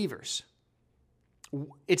non-believers.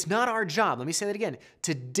 It's not our job, let me say that again,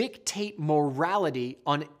 to dictate morality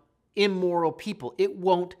on immoral people. It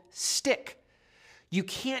won't stick. You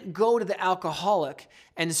can't go to the alcoholic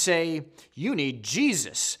and say, you need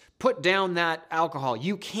Jesus. Put down that alcohol.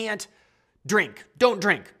 You can't drink. Don't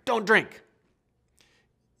drink. Don't drink.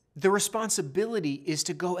 The responsibility is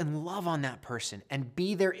to go and love on that person and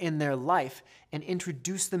be there in their life and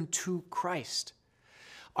introduce them to Christ.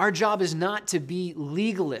 Our job is not to be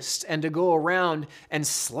legalists and to go around and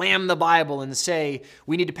slam the Bible and say,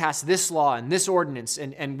 we need to pass this law and this ordinance,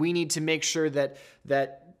 and we need to make sure that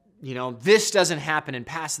this doesn't happen and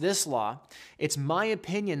pass this law. It's my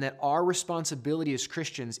opinion that our responsibility as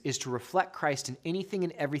Christians is to reflect Christ in anything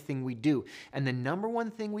and everything we do. And the number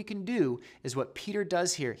one thing we can do is what Peter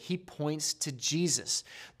does here. He points to Jesus.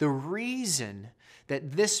 The reason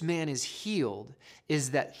that this man is healed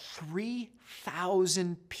is that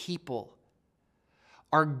 3,000 people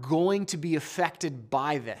are going to be affected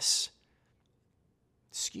by this.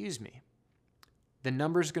 Excuse me. The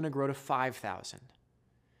number's going to grow to 5,000.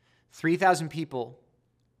 3,000 people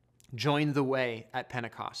joined the way at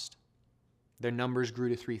Pentecost. Their numbers grew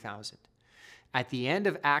to 3,000. At the end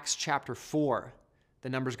of Acts chapter 4, the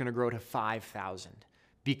number's going to grow to 5,000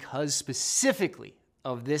 because specifically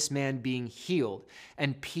of this man being healed.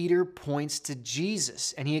 And Peter points to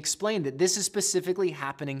Jesus, and he explained that this is specifically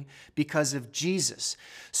happening because of Jesus.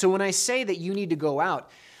 So when I say that you need to go out,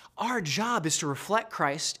 our job is to reflect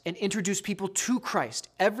Christ and introduce people to Christ.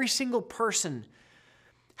 Every single person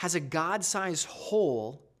has a God-sized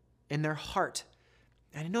hole in their heart.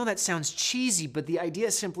 And I know that sounds cheesy, but the idea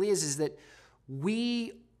simply is that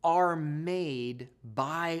we are made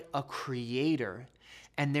by a creator,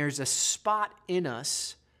 and there's a spot in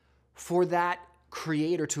us for that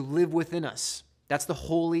creator to live within us. That's the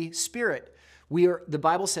Holy Spirit. The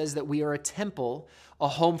Bible says that we are a temple, a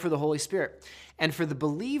home for the Holy Spirit. And for the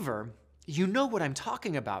believer, you know what I'm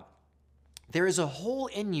talking about. There is a hole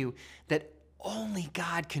in you that only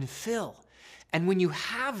God can fill. And when you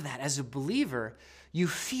have that as a believer, you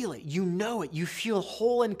feel it, you know it, you feel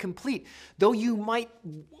whole and complete. Though you might,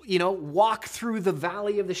 walk through the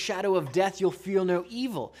valley of the shadow of death, you'll feel no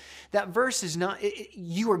evil. That verse is not,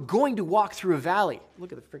 you are going to walk through a valley.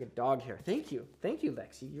 Look at the freaking dog hair. Thank you,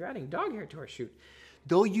 Lexi. You're adding dog hair to our shoot.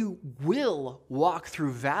 Though you will walk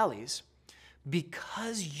through valleys,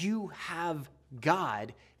 because you have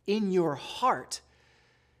God in your heart,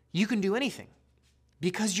 you can do anything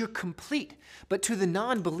because you're complete. But to the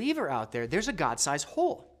non-believer out there, there's a God-sized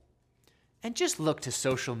hole. And just look to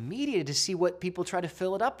social media to see what people try to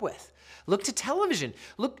fill it up with. Look to television.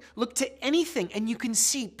 Look to anything, and you can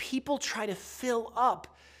see people try to fill up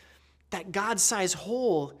that God-sized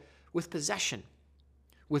hole with possession,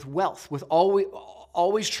 with wealth, with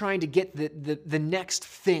always trying to get the next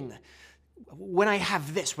thing. When I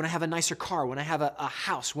have this, when I have a nicer car, when I have a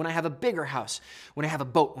house, when I have a bigger house, when I have a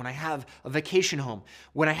boat, when I have a vacation home,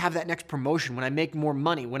 when I have that next promotion, when I make more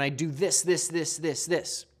money, when I do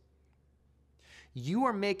this. You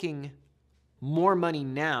are making more money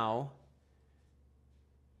now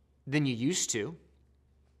than you used to.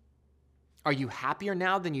 Are you happier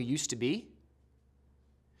now than you used to be?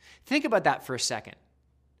 Think about that for a second.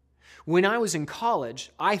 When I was in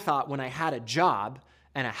college, I thought when I had a job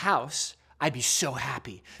and a house, I'd be so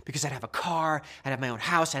happy because I'd have a car, I'd have my own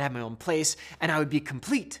house, I'd have my own place, and I would be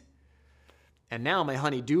complete. And now my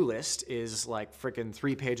honey-do list is like freaking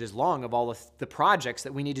 3 pages long of all of the projects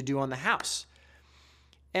that we need to do on the house.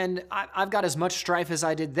 And I've got as much strife as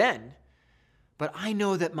I did then. But I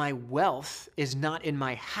know that my wealth is not in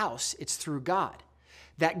my house, it's through God.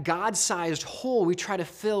 That God-sized hole we try to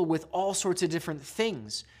fill with all sorts of different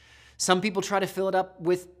things. Some people try to fill it up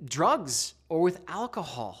with drugs or with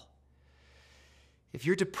alcohol. If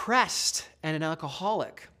you're depressed and an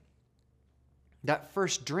alcoholic, that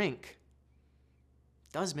first drink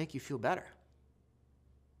does make you feel better.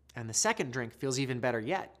 And the second drink feels even better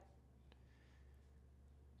yet.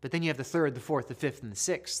 But then you have the third, the fourth, the fifth, and the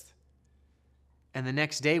sixth. And the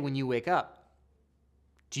next day when you wake up,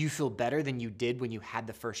 do you feel better than you did when you had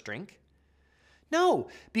the first drink? No,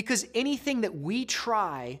 because anything that we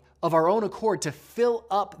try of our own accord to fill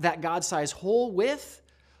up that God-sized hole with,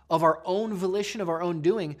 of our own volition, of our own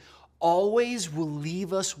doing, always will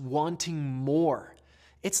leave us wanting more.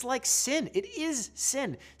 It's like sin. It is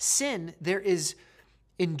sin. Sin, there is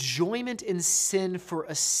enjoyment in sin for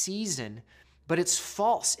a season, but it's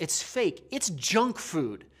false. It's fake. It's junk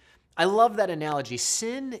food. I love that analogy.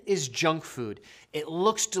 Sin is junk food. It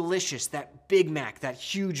looks delicious, that Big Mac, that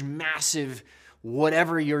huge, massive,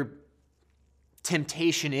 whatever your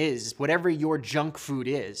temptation is, whatever your junk food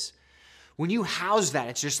is. When you house that,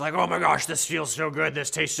 it's just like, oh my gosh, this feels so good. This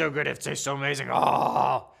tastes so good. It tastes so amazing.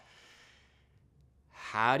 Oh.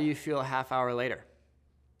 How do you feel a half hour later?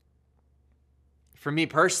 For me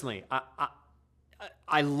personally,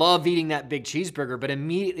 I love eating that big cheeseburger, but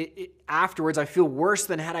immediately afterwards, I feel worse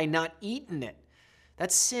than had I not eaten it.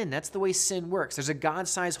 That's sin. That's the way sin works. There's a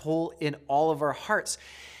God-sized hole in all of our hearts.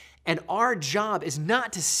 And our job is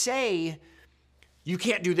not to say, you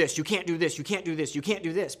can't do this, you can't do this, you can't do this, you can't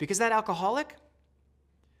do this. Because that alcoholic,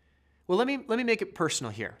 well, let me make it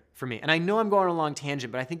personal here for me. And I know I'm going on a long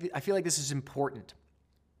tangent, but I feel like this is important.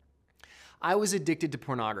 I was addicted to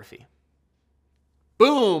pornography.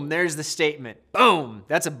 Boom, there's the statement. Boom,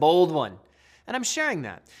 that's a bold one. And I'm sharing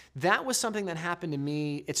that. That was something that happened to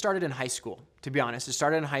me. It started in high school, to be honest. It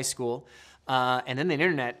started in high school. And then the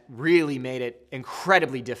internet really made it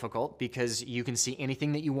incredibly difficult because you can see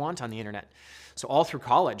anything that you want on the internet. So all through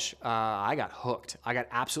college, I got hooked. I got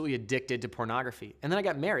absolutely addicted to pornography. And then I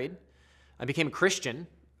got married. I became a Christian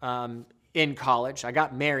in college. I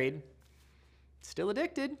got married. Still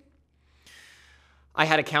addicted. I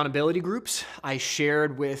had accountability groups. I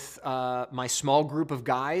shared with my small group of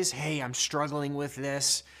guys, hey, I'm struggling with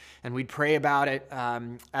this. And we'd pray about it.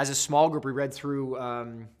 As a small group, we read through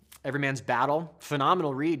Every Man's Battle.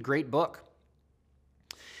 Phenomenal read, great book.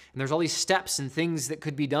 And there's all these steps and things that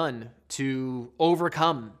could be done to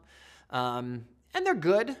overcome. And they're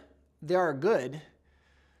good. They are good.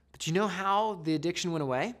 But you know how the addiction went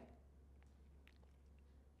away?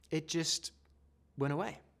 It just went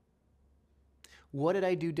away. What did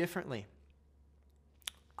I do differently?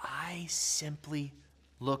 I simply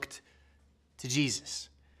looked to Jesus.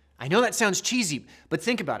 I know that sounds cheesy, but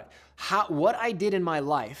think about it. What I did in my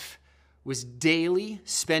life was daily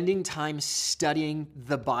spending time studying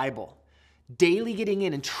the Bible, daily getting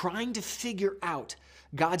in and trying to figure out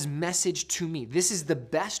God's message to me. This is the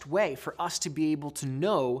best way for us to be able to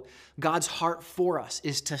know God's heart for us,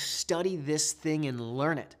 is to study this thing and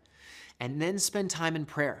learn it, and then spend time in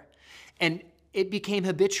prayer. And it became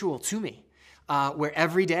habitual to me, where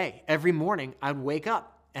every day, every morning, I'd wake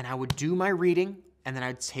up and I would do my reading, and then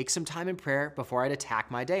I'd take some time in prayer before I'd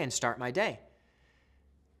attack my day and start my day.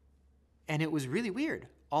 And it was really weird.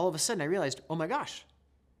 All of a sudden, I realized, oh my gosh,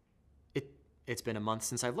 it's been a month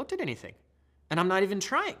since I've looked at anything, and I'm not even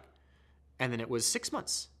trying. And then it was 6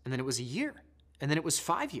 months, and then it was a year, and then it was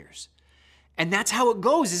 5 years. And that's how it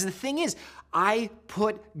goes. The thing is, I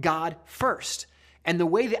put God first. And the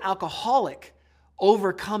way the alcoholic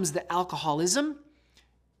overcomes the alcoholism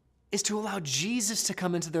is to allow Jesus to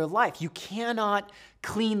come into their life. You cannot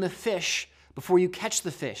clean the fish before you catch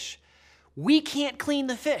the fish. We can't clean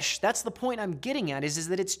the fish. That's the point I'm getting at, is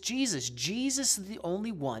that it's Jesus. Jesus is the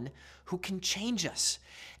only one who can change us.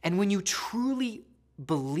 And when you truly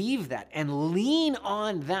believe that and lean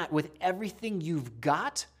on that with everything you've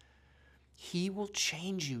got, He will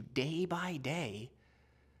change you day by day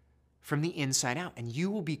from the inside out, and you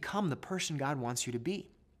will become the person God wants you to be.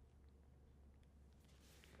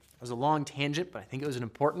 It was a long tangent, but I think it was an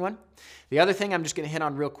important one. The other thing I'm just going to hit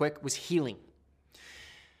on real quick was healing.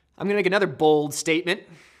 I'm going to make another bold statement.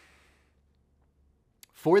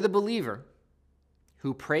 For the believer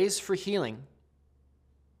who prays for healing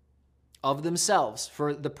of themselves,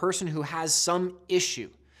 for the person who has some issue,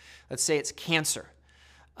 let's say it's cancer.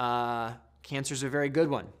 Cancer's a very good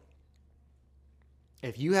one.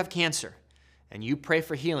 If you have cancer and you pray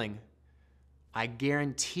for healing, I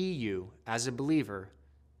guarantee you, as a believer,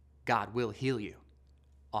 God will heal you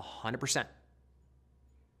 100%.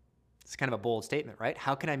 It's kind of a bold statement, right?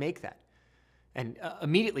 How can I make that? And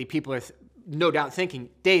immediately people are no doubt thinking,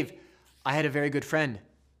 Dave, I had a very good friend,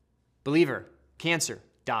 believer, cancer,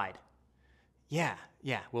 died. Yeah.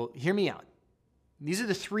 Well, hear me out. These are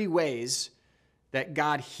the 3 ways that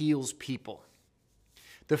God heals people.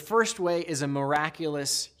 The first way is a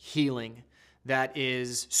miraculous healing that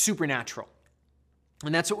is supernatural.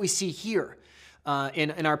 And that's what we see here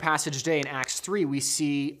in our passage today in Acts 3. We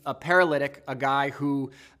see a paralytic, a guy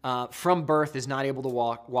who from birth is not able to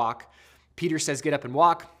walk. Peter says, get up and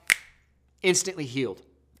walk. Instantly healed.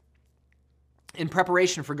 In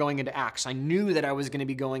preparation for going into Acts, I knew that I was going to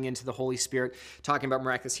be going into the Holy Spirit, talking about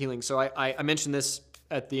miraculous healing. So I mentioned this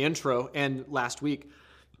at the intro and last week,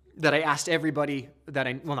 that I asked everybody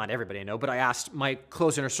not everybody I know, but I asked my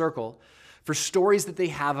close inner circle for stories that they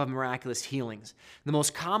have of miraculous healings. The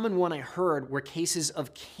most common one I heard were cases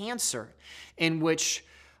of cancer in which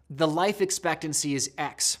the life expectancy is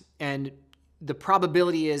X, and the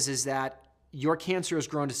probability is that your cancer has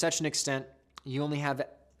grown to such an extent you only have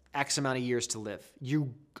X amount of years to live.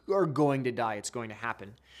 You are going to die. It's going to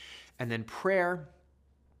happen. And then prayer,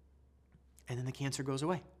 and then the cancer goes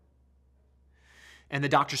away. and the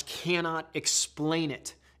doctors cannot explain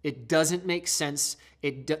it. It doesn't make sense.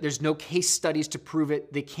 There's no case studies to prove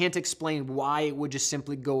it. They can't explain why it would just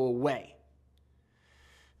simply go away.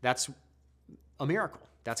 That's a miracle.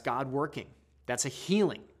 That's God working. That's a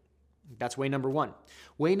healing. That's way number one.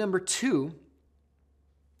 Way number two,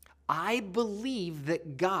 I believe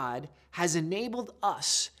that God has enabled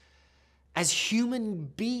us as human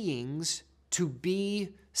beings to be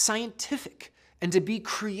scientific and to be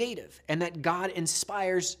creative, and that God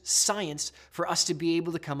inspires science for us to be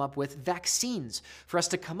able to come up with vaccines, for us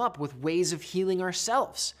to come up with ways of healing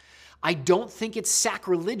ourselves. I don't think it's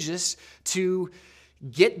sacrilegious to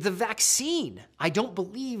get the vaccine. I don't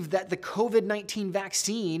believe that the COVID-19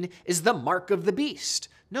 vaccine is the mark of the beast.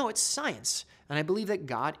 No, it's science. And I believe that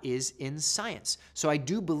God is in science. So I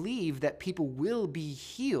do believe that people will be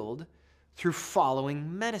healed through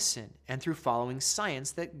following medicine and through following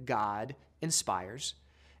science that God inspires.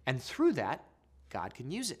 And through that, God can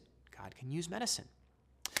use it. God can use medicine.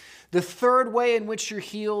 The third way in which you're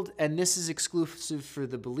healed, and this is exclusive for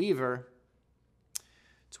the believer,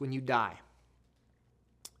 it's when you die.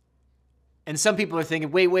 And some people are thinking,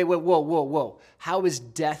 wait, whoa. How is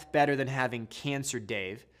death better than having cancer,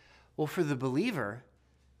 Dave? Well, for the believer,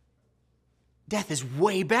 death is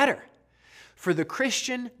way better. For the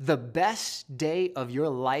Christian, the best day of your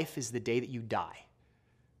life is the day that you die.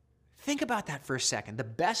 Think about that for a second. The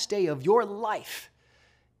best day of your life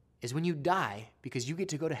is when you die, because you get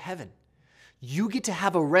to go to heaven. You get to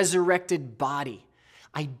have a resurrected body.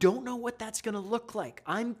 I don't know what that's going to look like.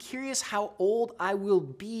 I'm curious how old I will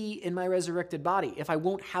be in my resurrected body, if I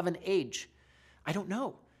won't have an age. I don't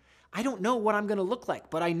know. I don't know what I'm going to look like,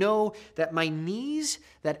 but I know that my knees,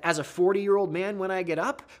 that as a 40-year-old man, when I get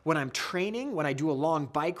up, when I'm training, when I do a long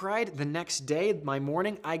bike ride, the next day, my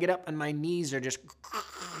morning, I get up and my knees are just,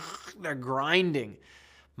 they're grinding.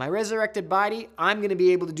 My resurrected body, I'm going to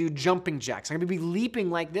be able to do jumping jacks. I'm going to be leaping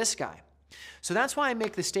like this guy. So that's why I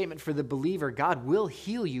make the statement for the believer, God will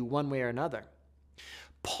heal you one way or another.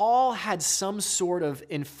 Paul had some sort of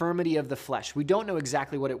infirmity of the flesh. We don't know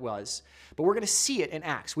exactly what it was, but we're going to see it in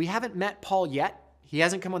Acts. We haven't met Paul yet. He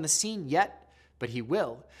hasn't come on the scene yet, but he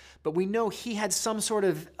will. But we know he had some sort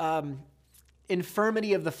of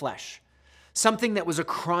infirmity of the flesh, something that was a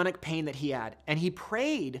chronic pain that he had. And he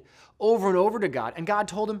prayed over and over to God, and God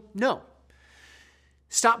told him, no,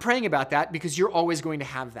 stop praying about that because you're always going to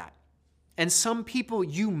have that. And some people,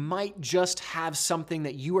 you might just have something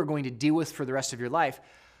that you are going to deal with for the rest of your life,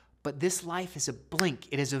 but this life is a blink,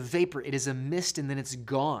 it is a vapor, it is a mist, and then it's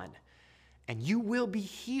gone. And you will be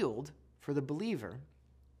healed for the believer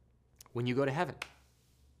when you go to heaven.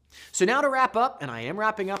 So now to wrap up, and I am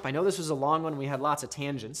wrapping up, I know this was a long one, we had lots of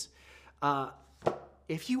tangents.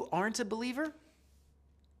 If you aren't a believer,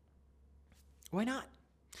 why not?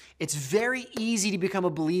 It's very easy to become a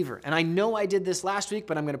believer. And I know I did this last week,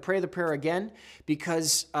 but I'm going to pray the prayer again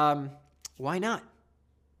because why not?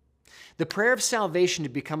 The prayer of salvation to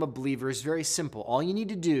become a believer is very simple. All you need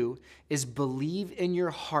to do is believe in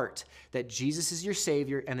your heart that Jesus is your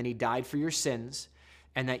Savior and that He died for your sins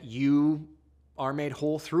and that you are made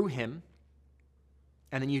whole through Him.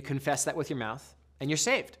 And then you confess that with your mouth and you're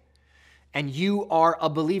saved. And you are a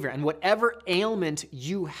believer. And whatever ailment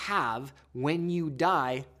you have when you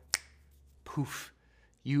die, poof,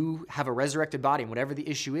 you have a resurrected body, and whatever the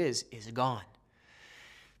issue is gone.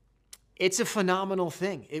 It's a phenomenal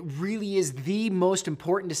thing. It really is the most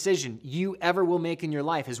important decision you ever will make in your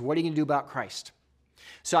life is what are you going to do about Christ?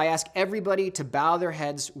 So I ask everybody to bow their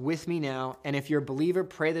heads with me now. And if you're a believer,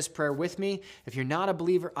 pray this prayer with me. If you're not a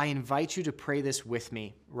believer, I invite you to pray this with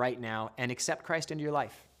me right now and accept Christ into your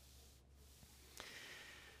life.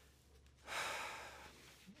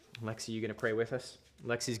 Lexi, you going to pray with us?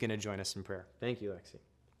 Lexi's going to join us in prayer. Thank you, Lexi.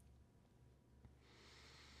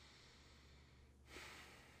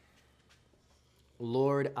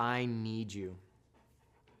 Lord, I need you.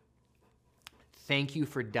 Thank you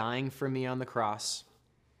for dying for me on the cross.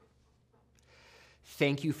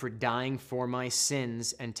 Thank you for dying for my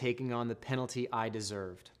sins and taking on the penalty I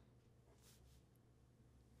deserved.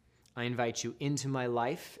 I invite you into my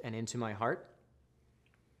life and into my heart.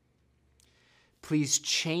 Please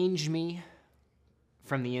change me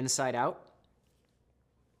from the inside out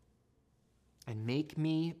and make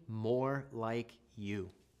me more like you.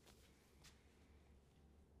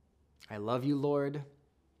 I love you, Lord.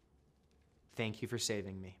 Thank you for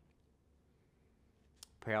saving me.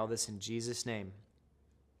 Pray all this in Jesus' name.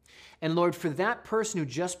 And Lord, for that person who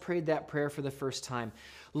just prayed that prayer for the first time,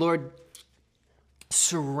 Lord,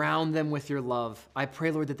 surround them with your love. I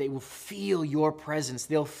pray, Lord, that they will feel your presence.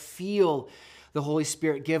 They'll feel the Holy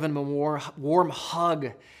Spirit. Give them a warm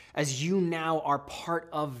hug as you now are part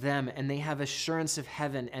of them and they have assurance of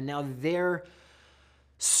heaven. And now their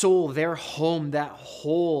soul, their home, that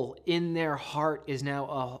hole in their heart is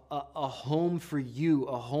now a home for you,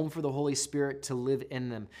 a home for the Holy Spirit to live in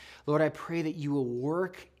them. Lord, I pray that you will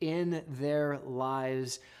work in their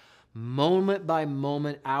lives moment by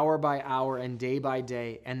moment, hour by hour, and day by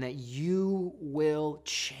day, and that you will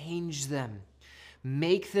change them,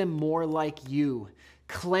 make them more like you,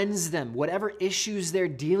 cleanse them, whatever issues they're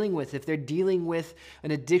dealing with. If they're dealing with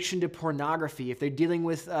an addiction to pornography, if they're dealing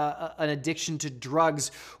with an addiction to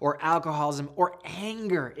drugs or alcoholism or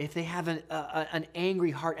anger, if they have an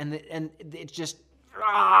angry heart and it's just,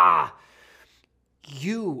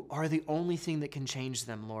 you are the only thing that can change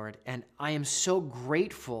them, Lord. And I am so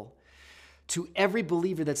grateful to every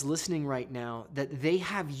believer that's listening right now that they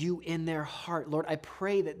have you in their heart. Lord, I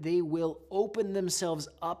pray that they will open themselves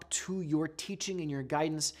up to your teaching and your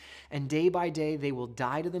guidance, and day by day they will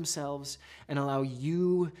die to themselves and allow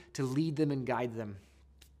you to lead them and guide them.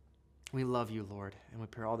 We love you, Lord, and we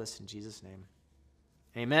pray all this in Jesus' name.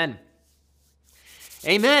 Amen.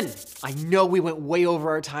 Amen. I know we went way over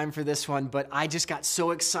our time for this one, but I just got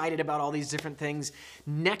so excited about all these different things.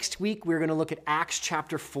 Next week, we're going to look at Acts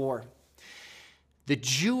chapter 4. The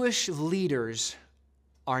Jewish leaders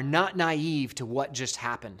are not naive to what just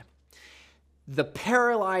happened. The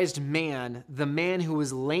paralyzed man, the man who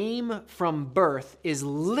was lame from birth, is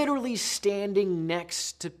literally standing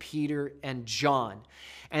next to Peter and John,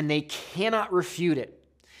 and they cannot refute it.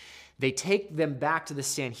 They take them back to the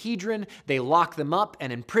Sanhedrin, they lock them up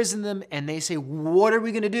and imprison them, and they say, what are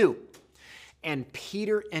we going to do? And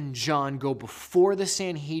Peter and John go before the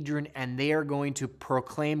Sanhedrin, and they are going to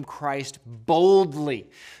proclaim Christ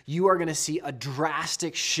boldly. You are going to see a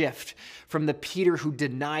drastic shift from the Peter who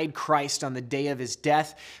denied Christ on the day of his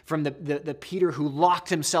death, from the Peter who locked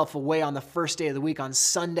himself away on the first day of the week, on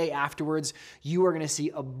Sunday afterwards. You are going to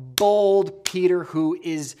see a bold Peter who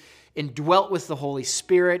is indwelt with the Holy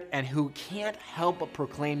Spirit and who can't help but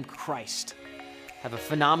proclaim Christ. Have a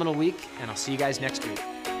phenomenal week, and I'll see you guys next week.